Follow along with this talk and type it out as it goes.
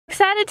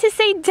Excited to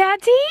see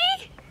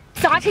Daddy?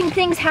 Exciting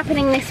things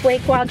happening this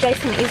week while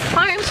Jason is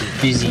home.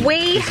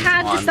 We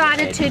have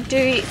decided to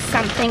do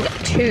something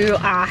to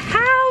our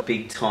house. A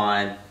big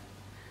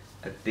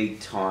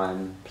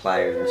time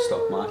player in the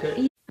stock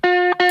market.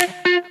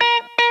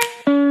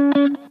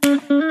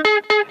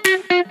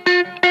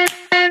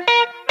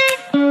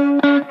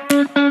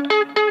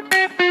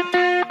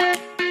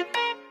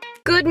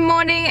 Good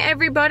morning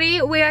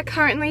everybody. We are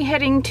currently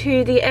heading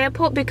to the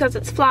airport because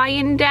it's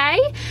fly-in day.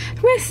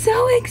 We're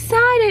so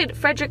excited.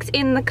 Frederick's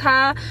in the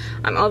car.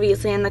 I'm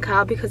obviously in the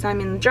car because I'm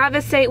in the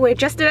driver's seat. We're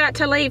just about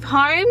to leave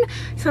home,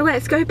 so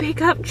let's go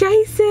pick up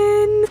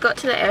Jason. Got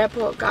to the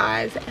airport,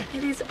 guys, and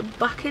it is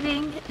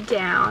bucketing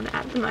down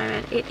at the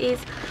moment. It is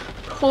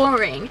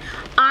pouring.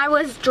 I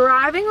was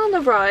driving on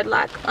the road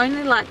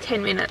only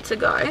 10 minutes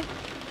ago,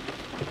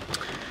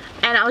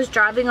 and I was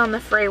driving on the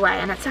freeway,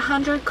 and it's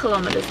 100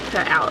 kilometers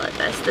per hour.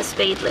 That's the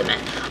speed limit.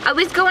 I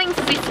was going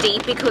 50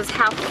 because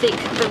how thick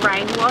the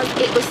rain was.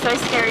 It was so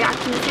scary. I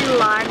couldn't see the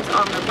lines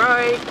on the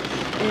road,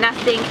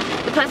 nothing.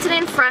 The person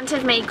in front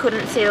of me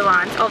couldn't see the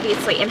lines,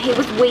 obviously, and he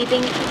was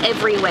weaving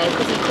everywhere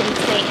because he couldn't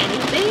see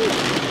anything.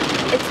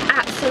 It's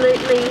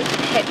absolutely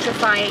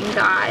petrifying,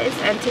 guys,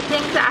 and to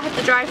think that I have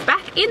to drive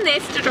back in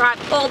this to drive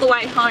all the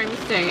way home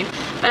soon.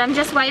 But I'm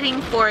just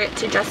waiting for it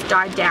to just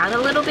die down a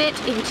little bit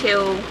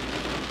until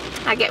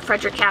I get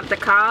Frederick out of the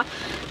car,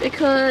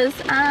 because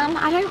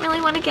I don't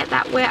really want to get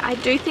that wet. I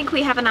do think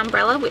we have an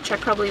umbrella, which I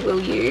probably will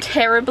use.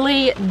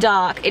 Terribly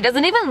dark. It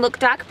doesn't even look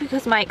dark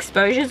because my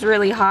exposure is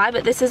really high,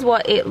 but this is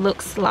what it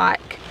looks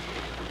like.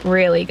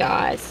 Really,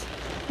 guys,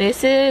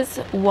 this is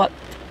what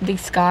the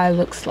sky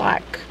looks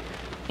like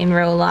in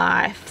real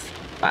life,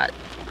 but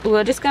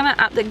we're just gonna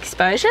up the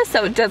exposure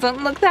so it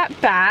doesn't look that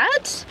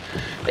bad.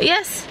 But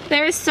yes,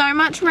 there is so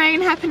much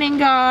rain happening,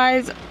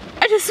 guys.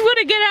 I just want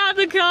to get out of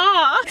the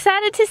car.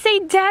 Excited to see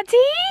Daddy?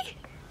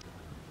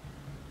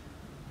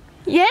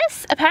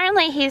 Yes,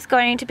 apparently he's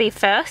going to be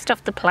first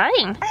off the plane.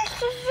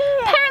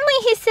 Apparently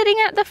he's sitting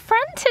at the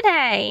front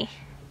today.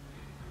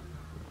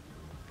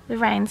 The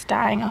rain's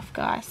dying off,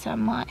 guys, so I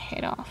might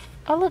head off.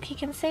 Oh look, you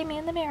can see me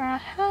in the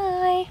mirror.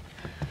 Hi.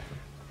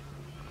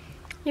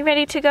 You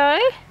ready to go?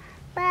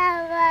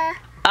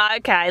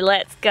 Okay,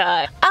 let's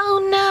go.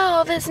 Oh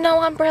no, there's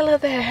no umbrella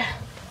there.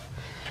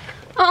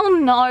 Oh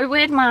no,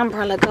 where'd my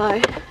umbrella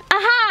go?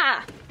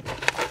 Aha!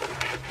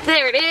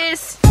 There it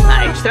is.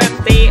 I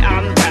accept the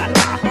umbrella.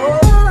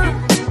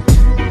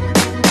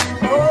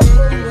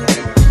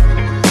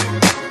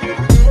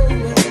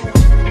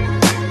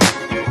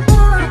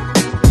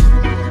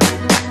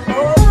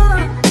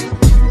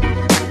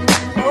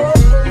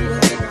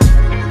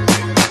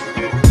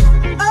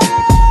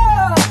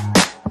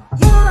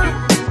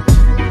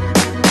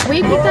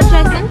 We picked up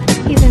Jason.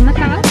 He's in the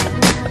car.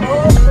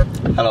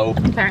 Hello.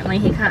 Apparently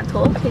he can't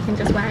talk, he can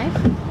just wave.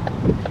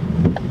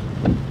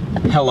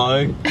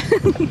 Hello.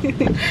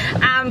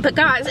 But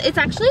guys, it's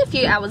actually a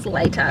few hours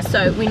later,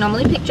 so we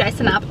normally pick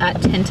Jason up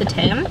at 10 to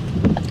 10.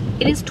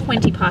 It is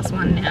 20 past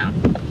 1 now.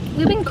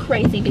 We've been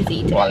crazy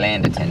busy today. Well, I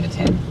land at 10 to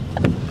 10.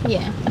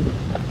 Yeah.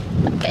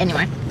 But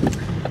anyway,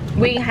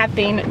 we have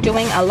been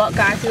doing a lot,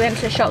 guys. We went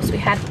to the shops, we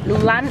had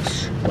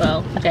lunch.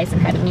 Well, Jason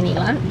had a mini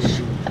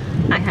lunch.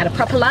 I had a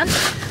proper lunch.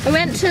 We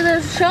went to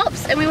the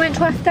shops and we went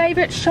to our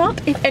favourite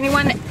shop. If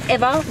anyone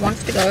ever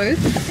wants to go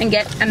and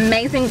get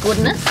amazing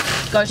goodness,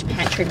 go to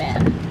Pantry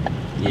Man.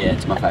 Yeah,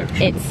 it's my favourite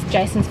shop. It's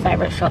Jason's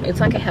favourite shop.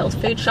 It's like a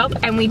health food shop,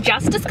 and we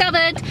just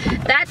discovered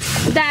that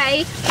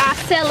they are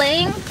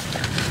selling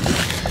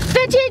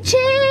veggie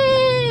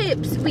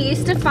chips. We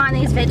used to find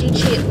these veggie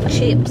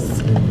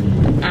chips.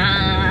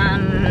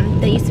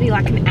 They used to be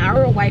like an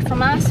hour away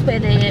from us, where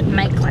they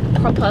make like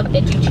proper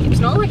veggie chips,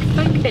 not like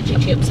fake veggie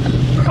chips,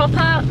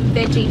 proper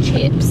veggie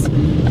chips,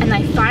 and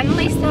they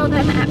finally sell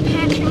them at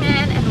Pantry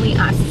Man, and we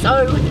are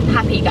so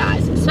happy,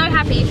 guys, so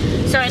happy.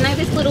 So I know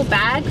this little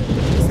bag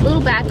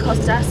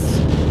cost us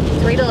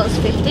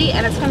 $3.50,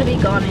 and it's going to be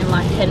gone in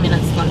like 10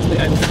 minutes once we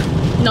open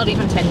it. Not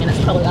even 10 minutes,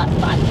 probably like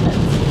 5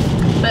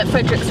 minutes. But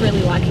Frederick's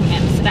really liking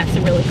them, so that's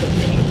a really good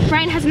thing.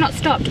 Rain has not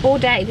stopped all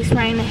day. This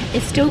rain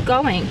is still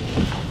going.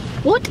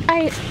 What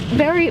a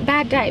very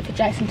bad day for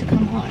Jason to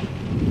come home.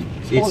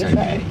 It's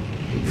okay.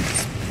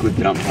 It's good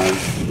that I'm home.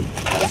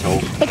 That's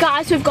all. But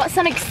guys, we've got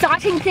some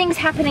exciting things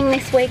happening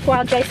this week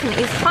while Jason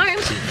is home.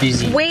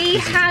 We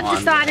have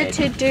decided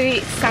to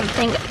do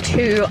something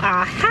to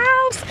our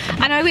house.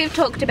 I know we've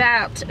talked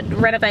about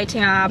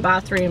renovating our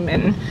bathroom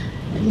and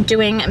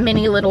doing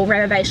many little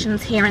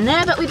renovations here and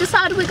there, but we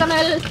decided we're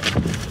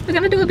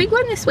gonna do a big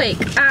one this week.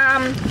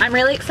 I'm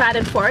really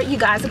excited for it. You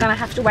guys are gonna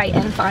have to wait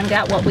and find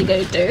out what we're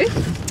gonna do.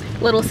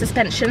 Little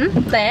suspension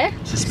there.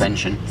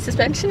 Suspension.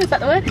 Suspension, is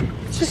that the word?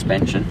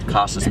 Suspension.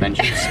 Car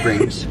suspension.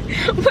 Springs.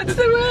 What's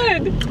the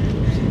word?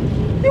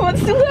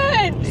 What's the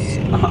word?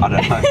 I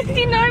don't know.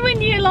 You know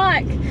when you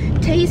like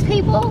tease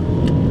people?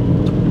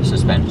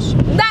 Suspense.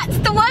 That's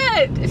the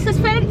word!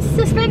 Suspense,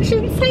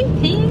 suspension, same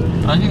thing.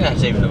 I think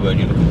that's even the word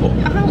you're looking for.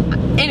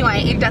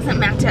 Anyway, it doesn't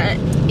matter.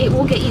 It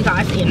will get you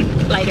guys in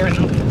later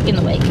in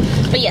the week.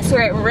 But yes,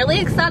 we're really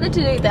excited to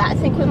do that. I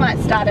think we might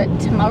start it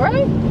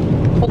tomorrow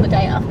or the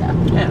day after.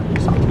 Yeah,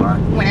 something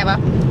like that.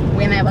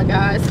 Whenever,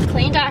 guys.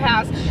 Cleaned our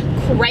house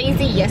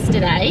crazy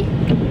yesterday.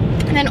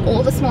 And then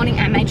all this morning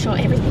I made sure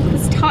everything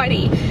was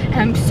tidy. And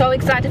I'm so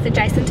excited for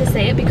Jason to see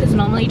it because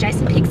normally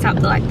Jason picks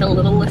up like the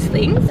littlest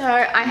things. So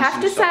I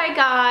have to say,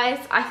 guys,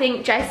 I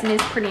think Jason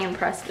is pretty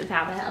impressed with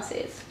how the house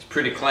is. It's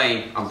pretty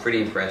clean. I'm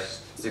pretty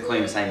impressed. It's the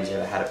cleanest same as you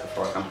ever had it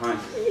before I come home.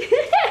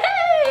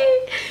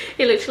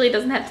 He literally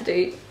doesn't have to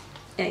do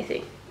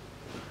anything.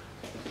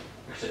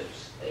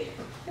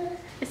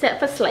 Except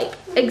for sleep.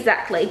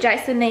 Exactly.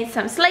 Jason needs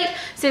some sleep.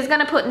 So he's going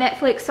to put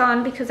Netflix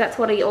on because that's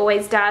what he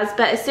always does.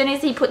 But as soon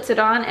as he puts it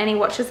on and he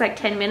watches like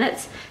 10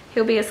 minutes,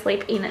 he'll be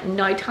asleep in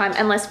no time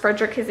unless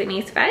Frederick is in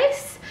his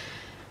face.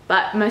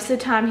 But most of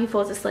the time he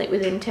falls asleep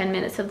within 10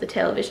 minutes of the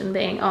television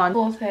being on.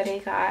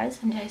 4:30, guys,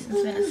 and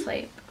Jason's been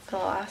asleep for the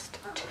last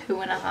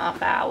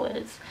 2.5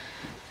 hours.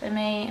 So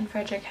me and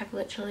Frederick have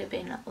literally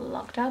been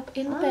locked up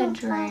in the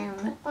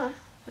bedroom,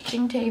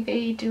 watching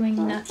TV,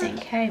 doing nothing.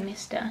 Hey,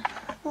 mister.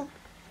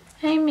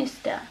 Hey,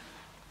 mister.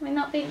 We've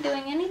not been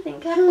doing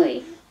anything, have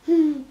we?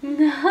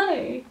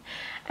 No.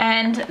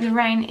 And the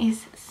rain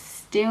is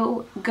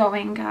still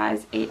going,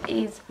 guys. It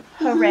is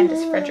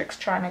horrendous. Frederick's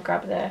trying to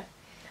grab the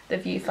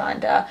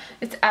viewfinder.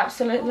 It's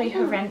absolutely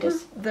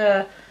horrendous.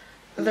 The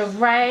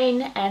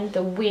rain and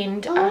the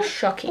wind are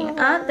shocking,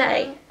 aren't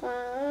they?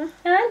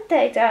 Aren't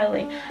they,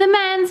 darling? The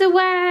man's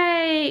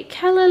awake.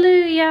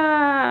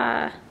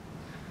 Hallelujah.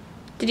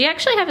 Did you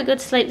actually have a good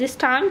sleep this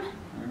time?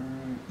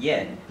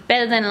 Yeah.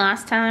 Better than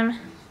last time?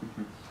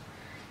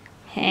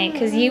 Hey,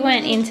 because you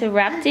weren't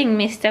interrupting,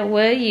 mister,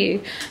 were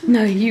you?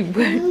 No, you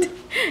weren't.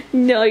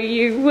 No,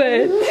 you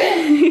weren't.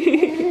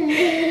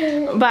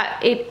 But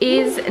it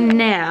is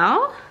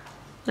now.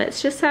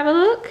 Let's just have a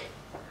look.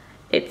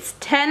 It's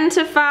 10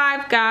 to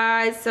 5,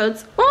 guys, so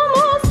it's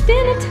almost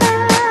dinner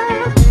time.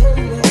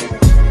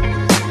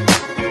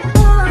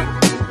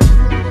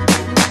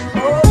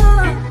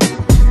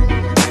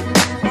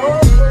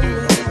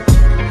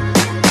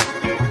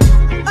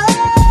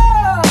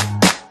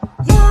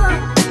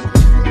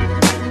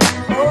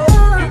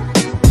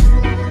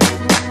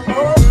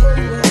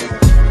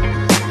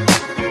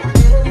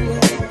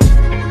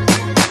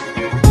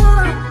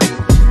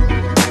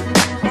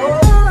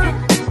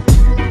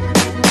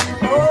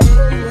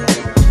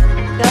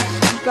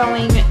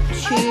 Going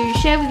to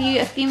share with you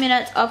a few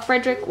minutes of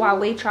Frederick while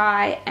we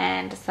try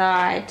and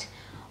decide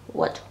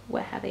what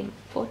we're having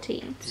for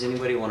tea. Does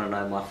anybody want to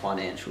know my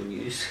financial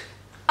news?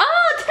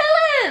 Oh,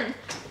 tell him!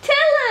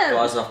 Tell him!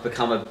 Guys, I've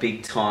become a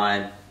big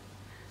time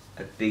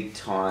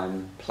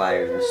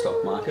player in the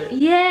stock market.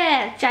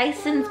 Yeah,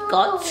 Jason's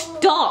got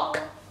stock.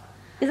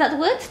 Is that the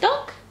word,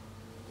 stock?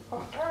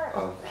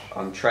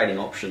 I'm trading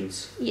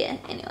options. Yeah,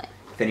 anyway.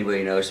 If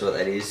anybody knows what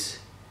that is.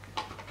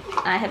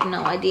 I have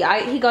no idea.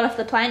 He got off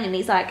the plane and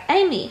he's like,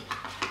 Amy,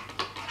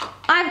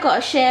 I've got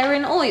a share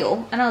in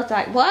oil. And I was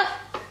like, what?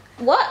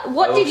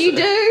 What did you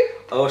do?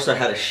 I also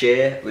had a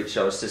share, which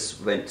I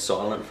just went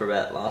silent for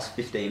about the last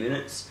 15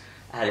 minutes.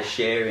 I had a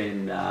share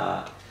in,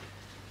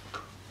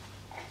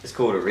 it's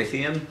called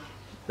Ethereum,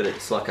 but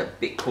it's like a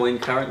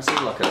Bitcoin currency,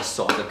 like a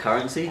cyber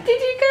currency.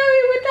 Did you go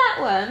in with that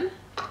one?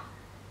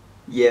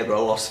 Yeah, but I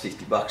lost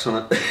 50 bucks on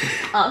it.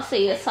 Oh, so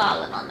you're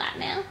silent on that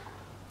now?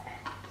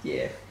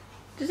 Yeah.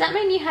 Does that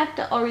mean you have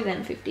to owe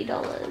them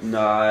 $50? No.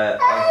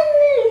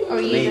 Or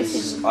are you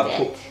just in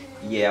debt?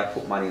 I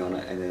put money on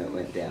it and then it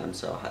went down,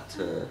 so I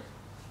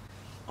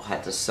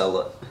had to sell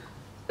it.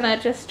 I'm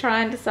gonna just try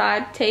and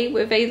decide, T,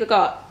 we've either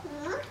got,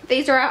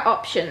 these are our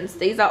options.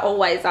 These are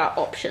always our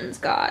options,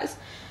 guys.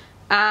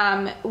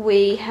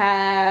 We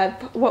have,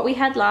 what we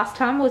had last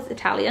time was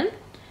Italian.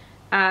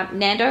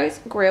 Nando's,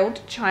 grilled,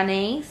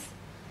 Chinese,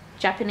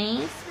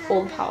 Japanese,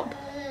 or pub.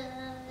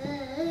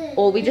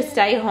 Or we just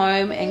stay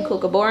home and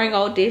cook a boring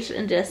old dish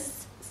and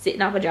just sit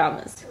in our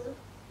pajamas.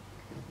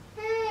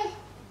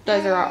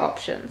 Those are our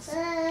options.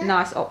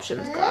 Nice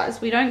options,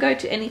 guys. We don't go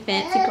to any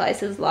fancy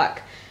places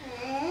like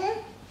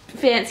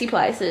fancy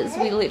places.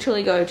 We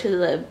literally go to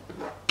the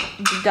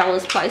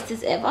dullest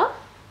places ever,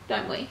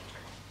 don't we?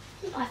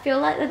 I feel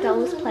like the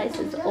dullest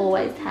places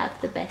always have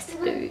the best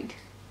food.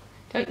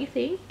 Don't you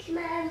think?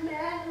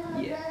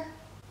 Yeah.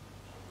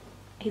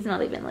 He's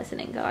not even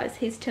listening, guys.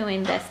 He's too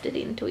invested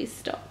into his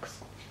stocks.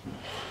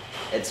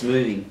 It's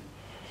moving.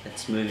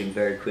 It's moving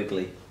very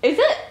quickly. Is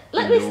it?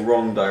 In the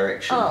wrong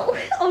direction. Oh,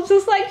 I was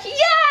just like, yay,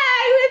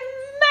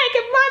 we're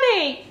making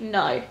money.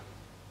 No,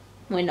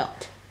 we're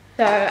not.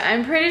 So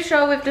I'm pretty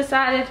sure we've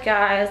decided,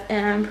 guys,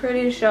 and I'm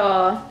pretty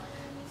sure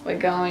we're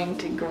going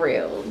to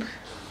grilled.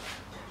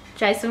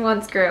 Jason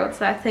wants grilled,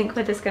 so I think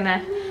we're just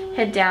gonna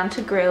head down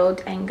to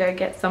grilled and go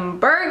get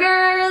some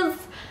burgers.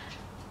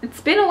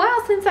 It's been a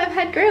while since I've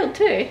had grilled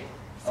too.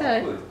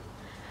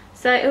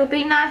 So it would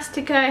be nice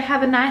to go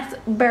have a nice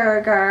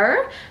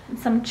burger and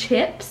some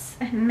chips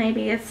and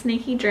maybe a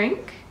sneaky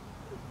drink.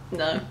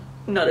 no,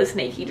 not a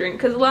sneaky drink,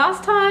 because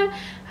last time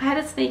I had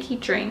a sneaky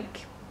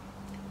drink,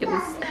 it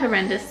was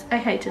horrendous. I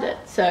hated it.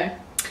 So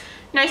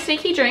no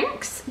sneaky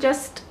drinks,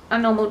 just a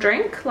normal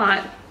drink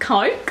like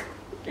Coke.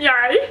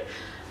 Yay.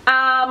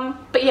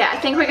 But yeah, I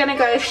think we're gonna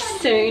go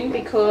soon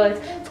because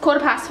it's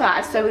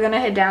 5:15, so we're gonna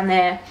head down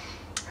there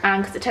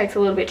because it takes a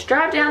little bit to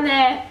drive down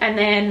there, and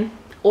then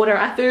order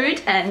our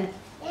food and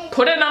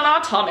put it on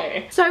our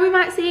tummy. So we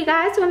might see you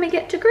guys when we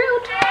get to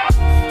Grilled.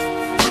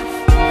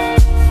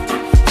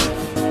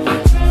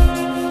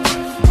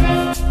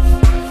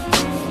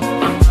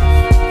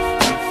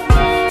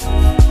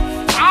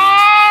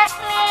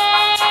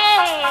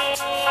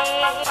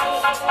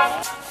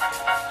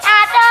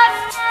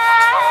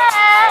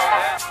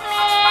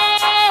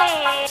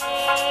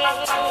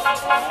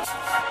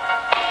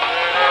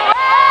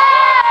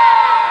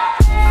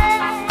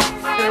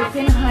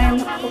 We've been home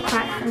for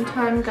quite some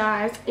time,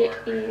 guys. It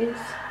is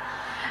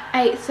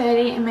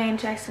 8:30 and me and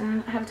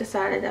Jason have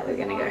decided that we're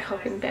gonna go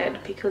hop in bed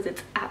because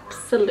it's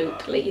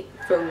absolutely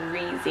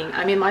freezing.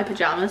 I'm in my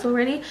pajamas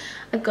already.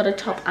 I've got a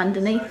top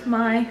underneath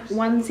my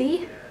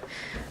onesie.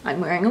 I'm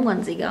wearing a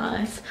onesie,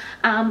 guys,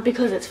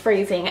 because it's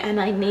freezing and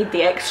I need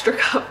the extra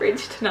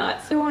coverage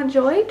tonight. So you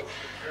enjoyed,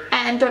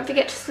 and don't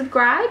forget to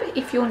subscribe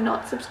if you're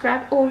not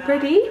subscribed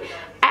already.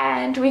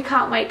 And we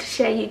can't wait to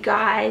share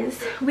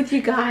with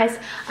you guys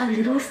a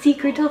little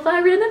secret of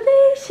our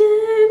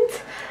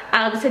renovations.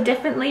 So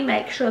definitely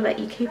make sure that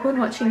you keep on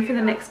watching for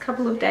the next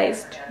couple of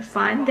days to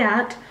find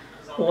out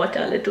what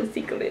our little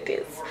secret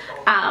is.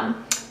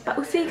 But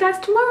we'll see you guys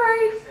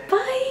tomorrow.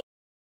 Bye.